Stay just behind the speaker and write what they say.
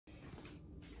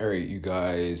All right, you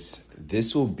guys,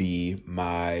 this will be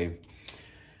my,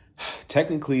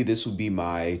 technically this will be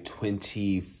my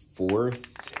 24th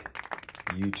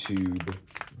YouTube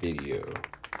video.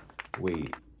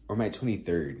 Wait, or my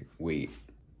 23rd, wait.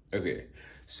 Okay,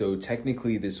 so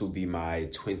technically this will be my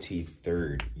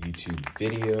 23rd YouTube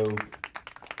video.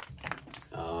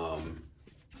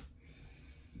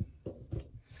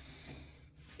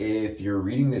 If you're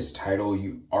reading this title,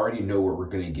 you already know what we're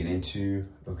gonna get into,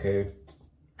 okay?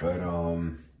 But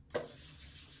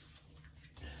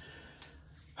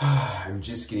I'm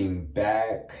just getting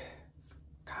back,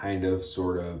 kind of,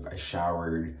 sort of. I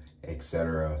showered,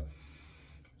 etc.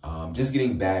 Just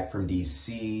getting back from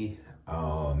DC.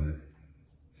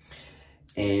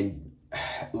 And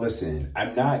listen,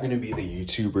 I'm not gonna be the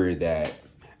YouTuber that,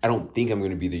 I don't think I'm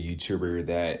gonna be the YouTuber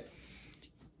that,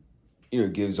 you know,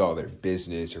 gives all their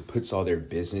business or puts all their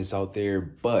business out there.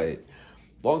 But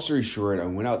long story short, I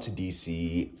went out to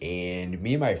DC and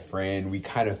me and my friend, we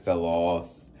kind of fell off.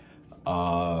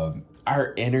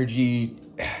 Our energy,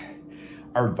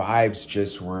 our vibes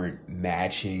just weren't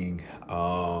matching.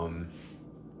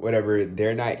 Whatever,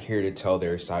 they're not here to tell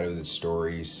their side of the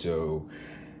story, so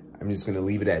I'm just gonna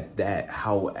leave it at that.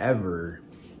 However,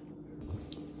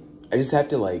 I just have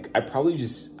to, like,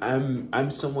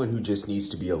 I'm someone who just needs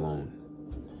to be alone.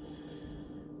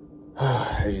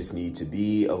 I just need to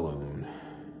be alone.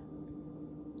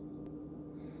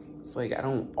 It's like, I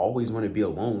don't always want to be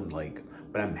alone, like,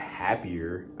 but I'm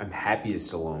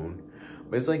happiest alone.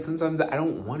 But it's like, sometimes I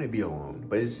don't want to be alone,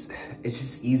 but it's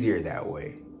just easier that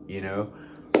way, you know?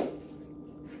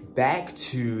 Back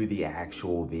to the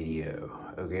actual video,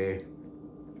 okay?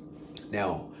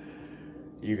 Now,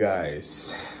 you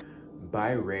guys,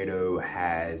 Byredo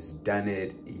has done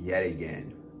it yet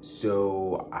again.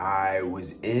 So I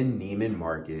was in Neiman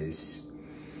Marcus.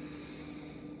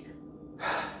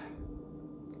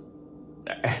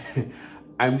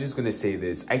 I'm just gonna say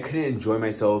this. I couldn't enjoy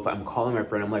myself. I'm calling my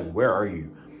friend. I'm like, where are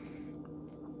you?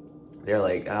 They're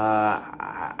like,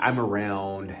 I'm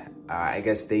around. I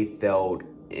guess they felt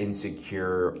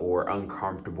insecure or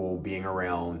uncomfortable being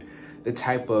around the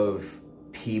type of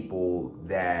people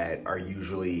that are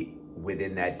usually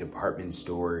within that department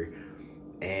store.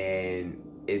 And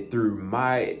it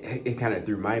kind of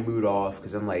threw my mood off,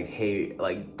 because I'm like, hey,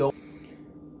 like, don't.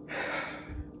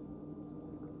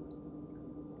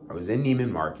 I was in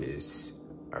Neiman Marcus,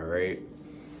 all right?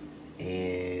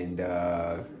 And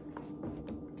I'm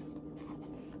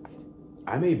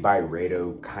a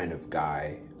Byredo kind of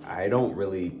guy. I don't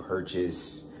really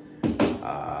purchase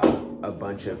a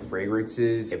bunch of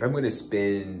fragrances. If I'm gonna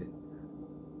spend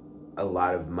a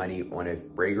lot of money on a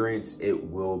fragrance, it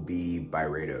will be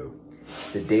Byredo.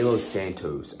 The De Los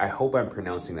Santos. I hope I'm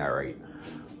pronouncing that right.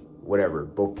 Whatever.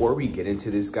 Before we get into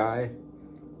this guy,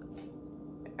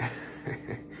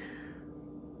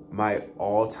 my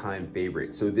all-time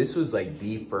favorite. So this was like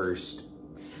the first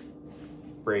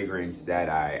fragrance that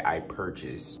I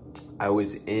purchased. I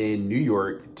was in New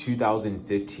York,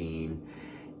 2015,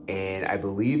 and I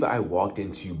believe I walked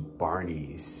into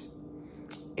Barney's,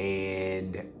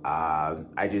 and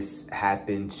I just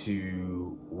happened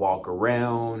to walk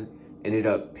around, ended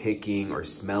up picking or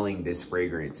smelling this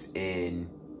fragrance and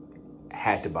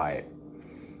had to buy it.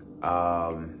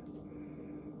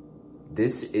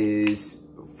 This is,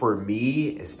 for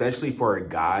me, especially for a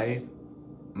guy,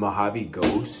 Mojave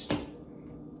Ghost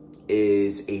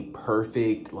is a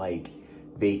perfect, like,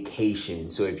 vacation.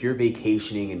 So if you're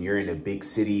vacationing and you're in a big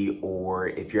city, or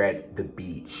if you're at the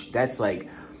beach, this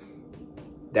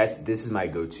is my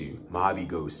go-to. Mojave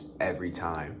Ghost every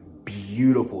time.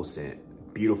 Beautiful scent.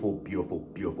 Beautiful, beautiful,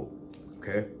 beautiful.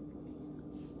 Okay?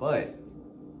 But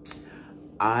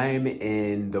I'm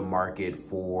in the market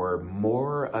for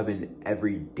more of an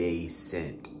everyday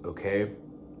scent, okay?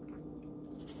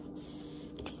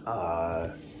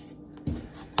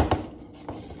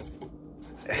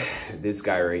 This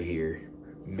guy right here,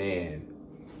 man.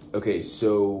 Okay,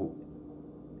 so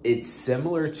it's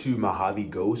similar to Mojave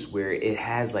Ghost, where it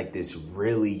has like this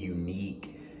really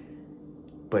unique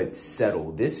but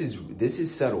subtle. This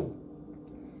is subtle.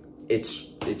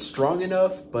 It's strong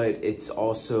enough, but it's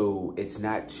also, it's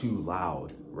not too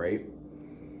loud, right?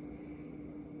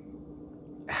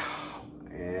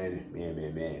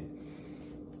 Man.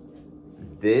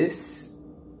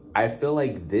 I feel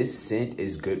like this scent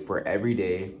is good for every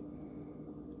day,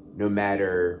 no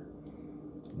matter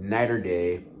night or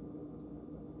day,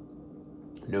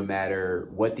 no matter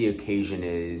what the occasion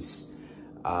is,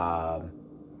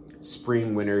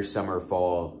 spring, winter, summer,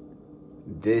 fall.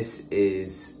 This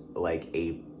is like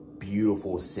a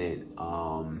beautiful scent.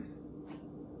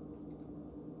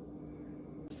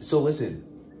 So listen,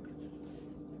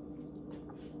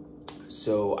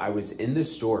 So I was in the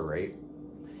store, right?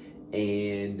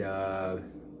 And I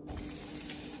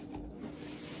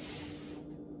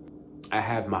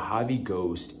have Mojave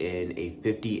Ghost in a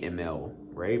 50 ml,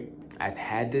 right? I've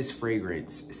had this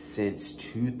fragrance since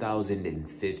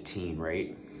 2015,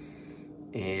 right?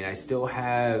 And I still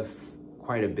have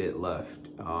quite a bit left.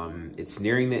 It's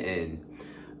nearing the end,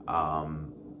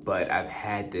 but I've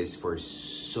had this for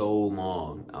so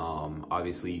long.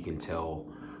 Obviously you can tell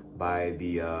by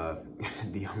the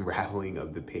the unraveling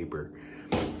of the paper.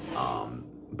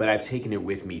 But I've taken it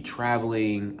with me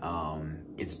traveling.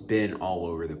 It's been all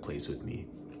over the place with me.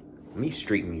 Let me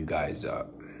straighten you guys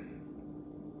up.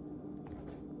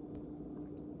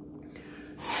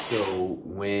 So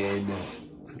when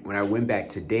I went back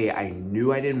today, I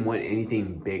knew I didn't want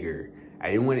anything bigger.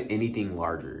 I didn't want anything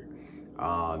larger,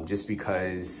 just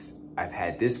because I've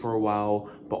had this for a while,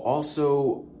 but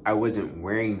also I wasn't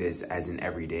wearing this as an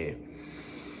everyday.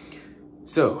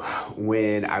 So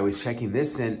when I was checking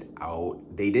this scent out,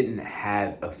 they didn't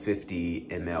have a 50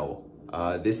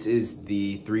 ml. This is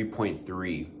the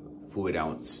 3.3 fluid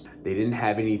ounce. They didn't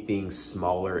have anything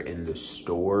smaller in the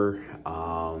store.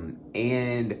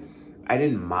 And I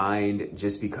didn't mind,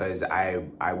 just because I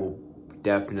will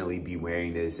definitely be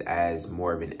wearing this as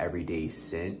more of an everyday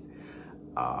scent.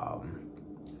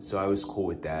 So I was cool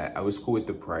with that. I was cool with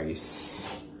the price,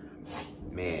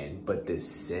 man, but the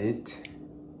scent,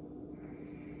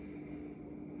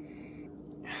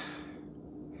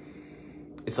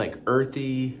 it's like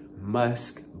earthy,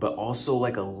 musk, but also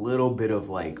like a little bit of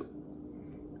like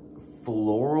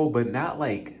floral, but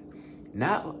I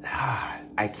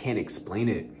can't explain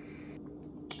it.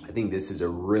 I think this is a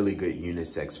really good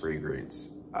unisex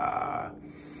fragrance.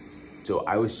 So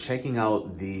I was checking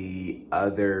out the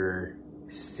other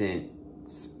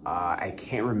scents. I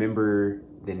can't remember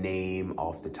the name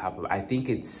off the top of it. I think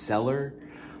it's Cellar.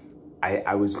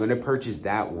 I was gonna purchase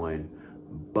that one,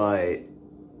 but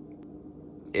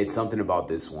it's something about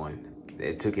this one.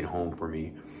 It took it home for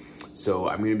me. So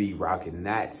I'm gonna be rocking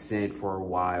that scent for a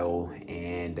while.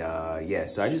 And yeah,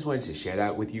 so I just wanted to share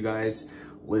that with you guys.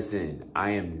 Listen,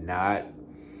 I'm not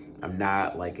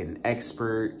like an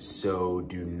expert, so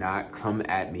do not come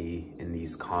at me in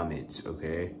these comments,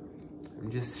 okay? I'm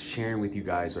just sharing with you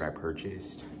guys what I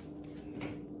purchased.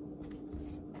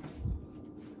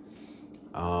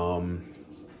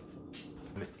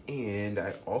 And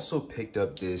I also picked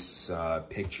up this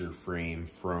picture frame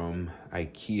from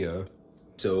IKEA.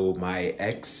 So my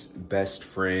ex-best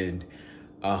friend,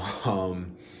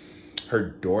 her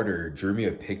daughter drew me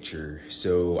a picture.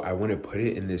 So I want to put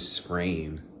it in this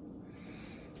frame.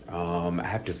 I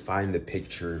have to find the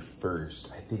picture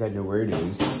first. I think I know where it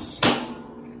is.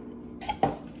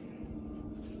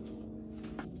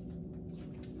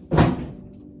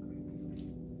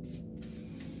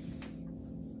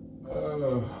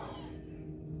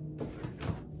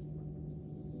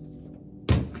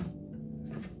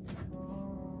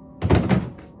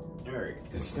 Alright,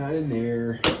 it's not in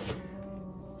there.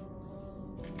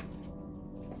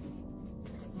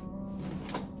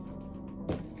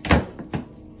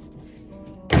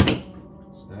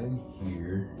 It's not in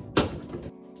here.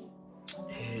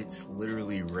 It's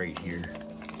literally right here.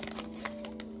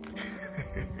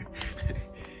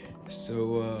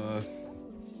 So,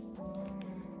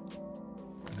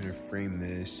 I'm gonna frame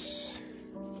this.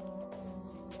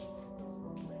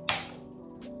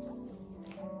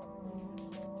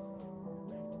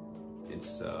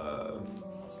 It's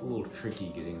a little tricky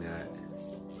getting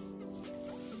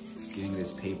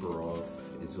this paper off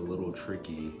is a little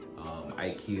tricky.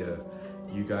 IKEA,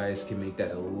 you guys can make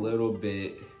that a little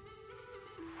bit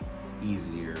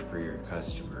easier for your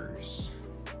customers.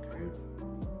 Okay.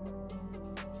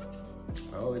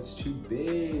 Oh, it's too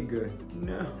big.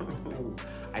 No,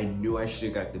 I knew I should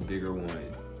have got the bigger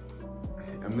one.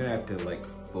 I'm gonna have to like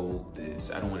fold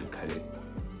this. I don't want to cut it.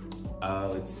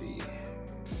 Let's see.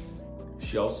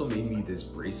 She also made me this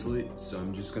bracelet, so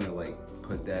I'm just gonna like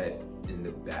put that in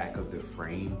the back of the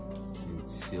frame and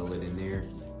seal it in there.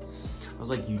 I was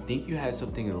like, you think you had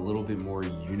something a little bit more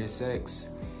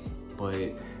unisex,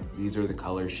 but these are the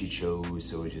colors she chose,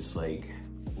 so it's just like,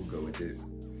 we'll go with it.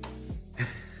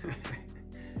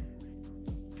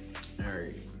 All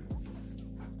right.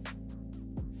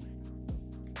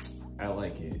 I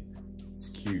like it. It's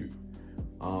cute.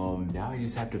 Now I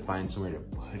just have to find somewhere to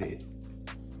put it.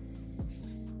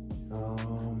 All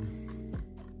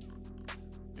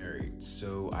right,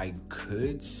 so I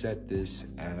could set this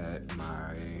at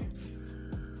my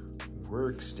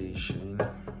workstation,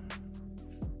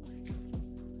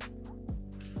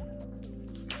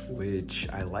 which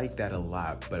I like that a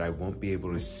lot, but I won't be able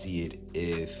to see it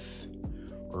if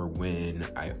or when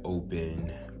I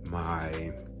open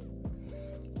my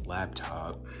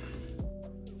laptop,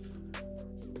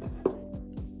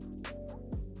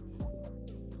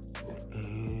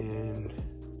 and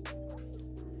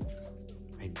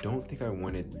I don't think I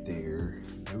want it there.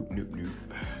 Nope.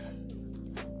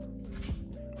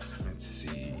 Let's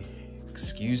see.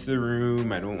 Excuse the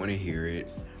room, I don't want to hear it.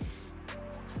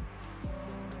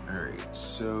 All right,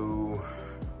 so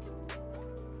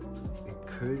it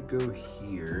could go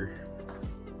here,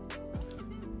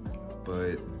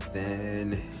 but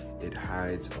then it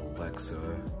hides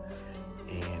Alexa,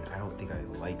 and I don't think I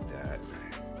like that.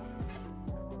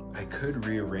 I could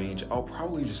rearrange, I'll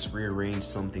probably just rearrange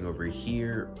something over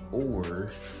here,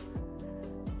 or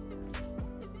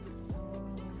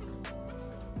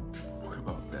what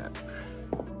about that?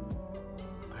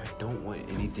 But I don't want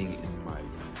anything in my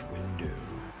window.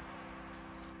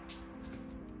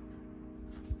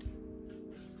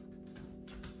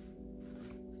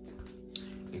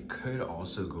 It could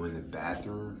also go in the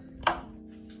bathroom.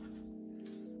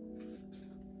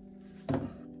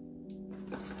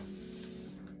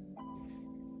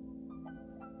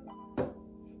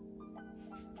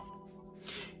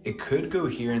 It could go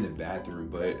here in the bathroom,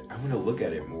 but I want to look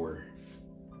at it more.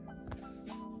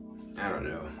 I don't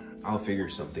know. I'll figure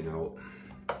something out.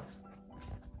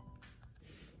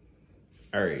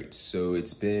 All right, so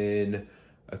it's been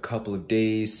a couple of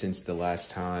days since the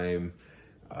last time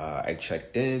I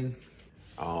checked in.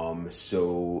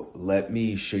 So let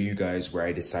me show you guys where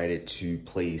I decided to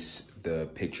place the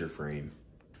picture frame.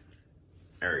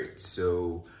 All right,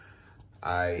 so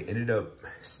I ended up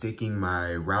sticking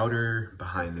my router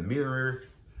behind the mirror.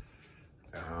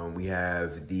 We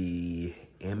have the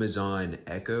Amazon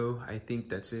Echo, I think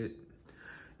that's it.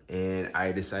 And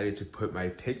I decided to put my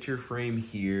picture frame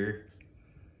here.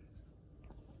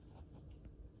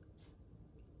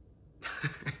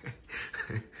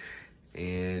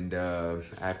 And I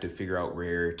have to figure out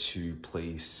where to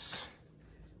place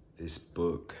this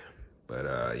book.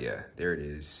 But yeah, there it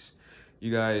is.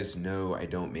 You guys know I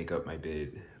don't make up my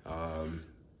bed,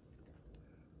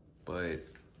 but it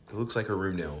looks like a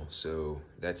room now, so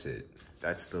that's it.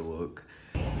 That's the look.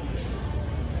 All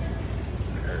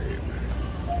right.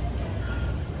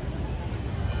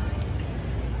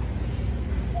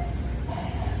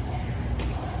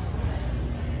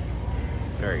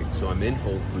 All right, so I'm in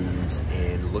Whole Foods,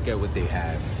 and look at what they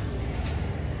have.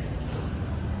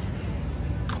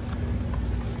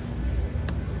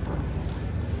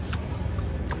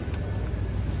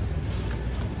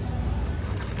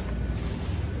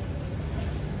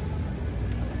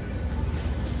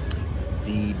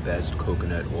 The best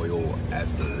coconut oil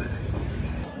ever.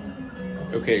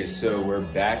 Okay, so we're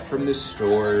back from the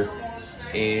store,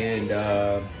 and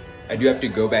I do have to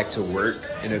go back to work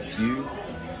in a few.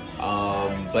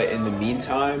 But in the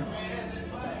meantime,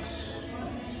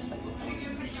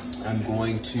 I'm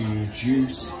going to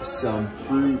juice some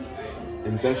fruit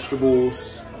and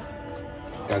vegetables.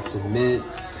 Got some mint.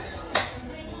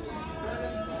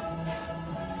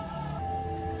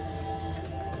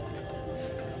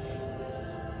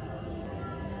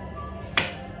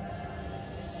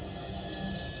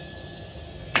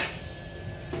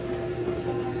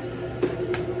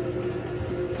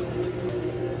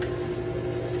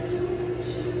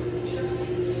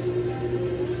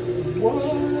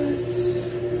 What?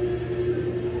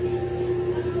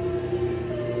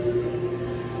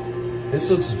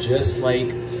 This looks just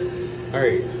like, all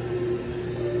right.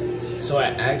 So I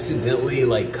accidentally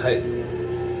like cut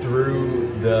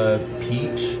through the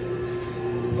peach,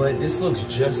 but this looks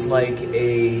just like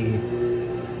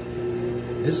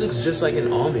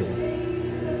an almond.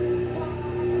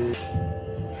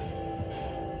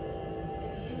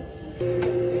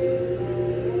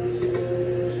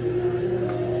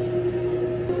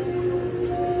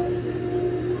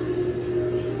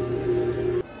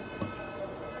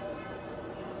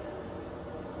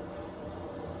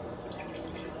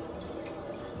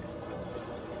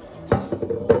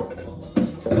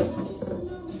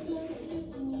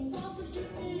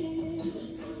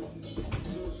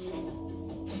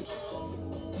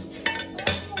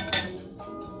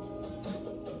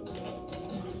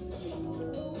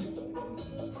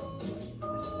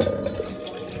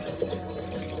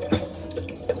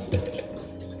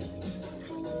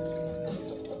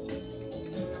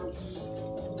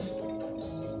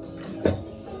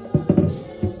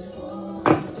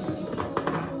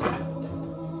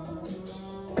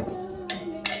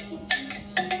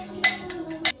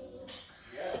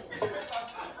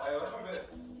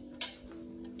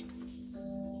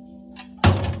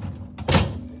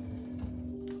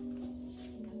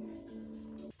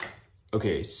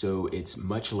 Okay, so it's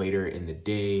much later in the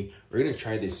day. We're gonna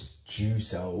try this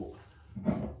juice out.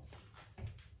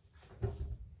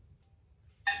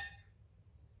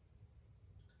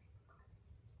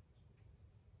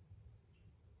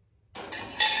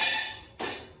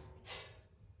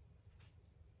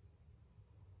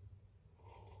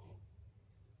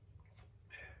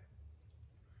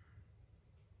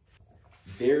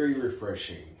 Very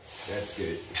refreshing. That's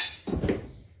good.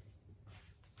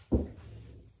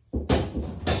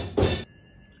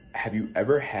 Have you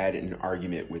ever had an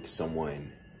argument with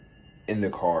someone in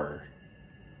the car,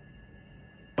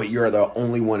 but you're the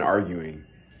only one arguing?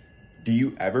 Do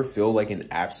you ever feel like an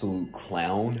absolute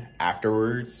clown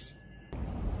afterwards?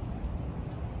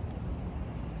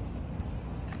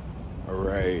 All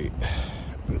right.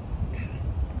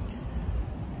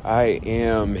 I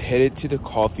am headed to the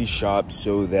coffee shop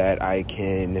so that I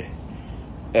can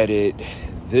edit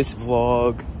this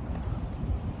vlog.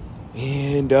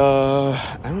 And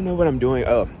I don't know what I'm doing.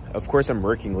 Oh, of course I'm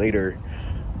working later.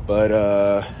 But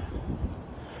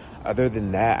other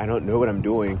than that, I don't know what I'm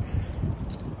doing.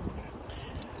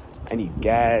 I need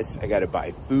gas. I gotta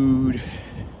buy food.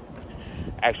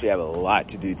 Actually, I have a lot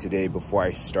to do today before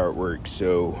I start work.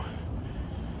 So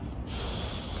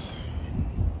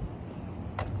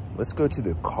let's go to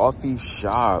the coffee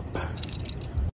shop.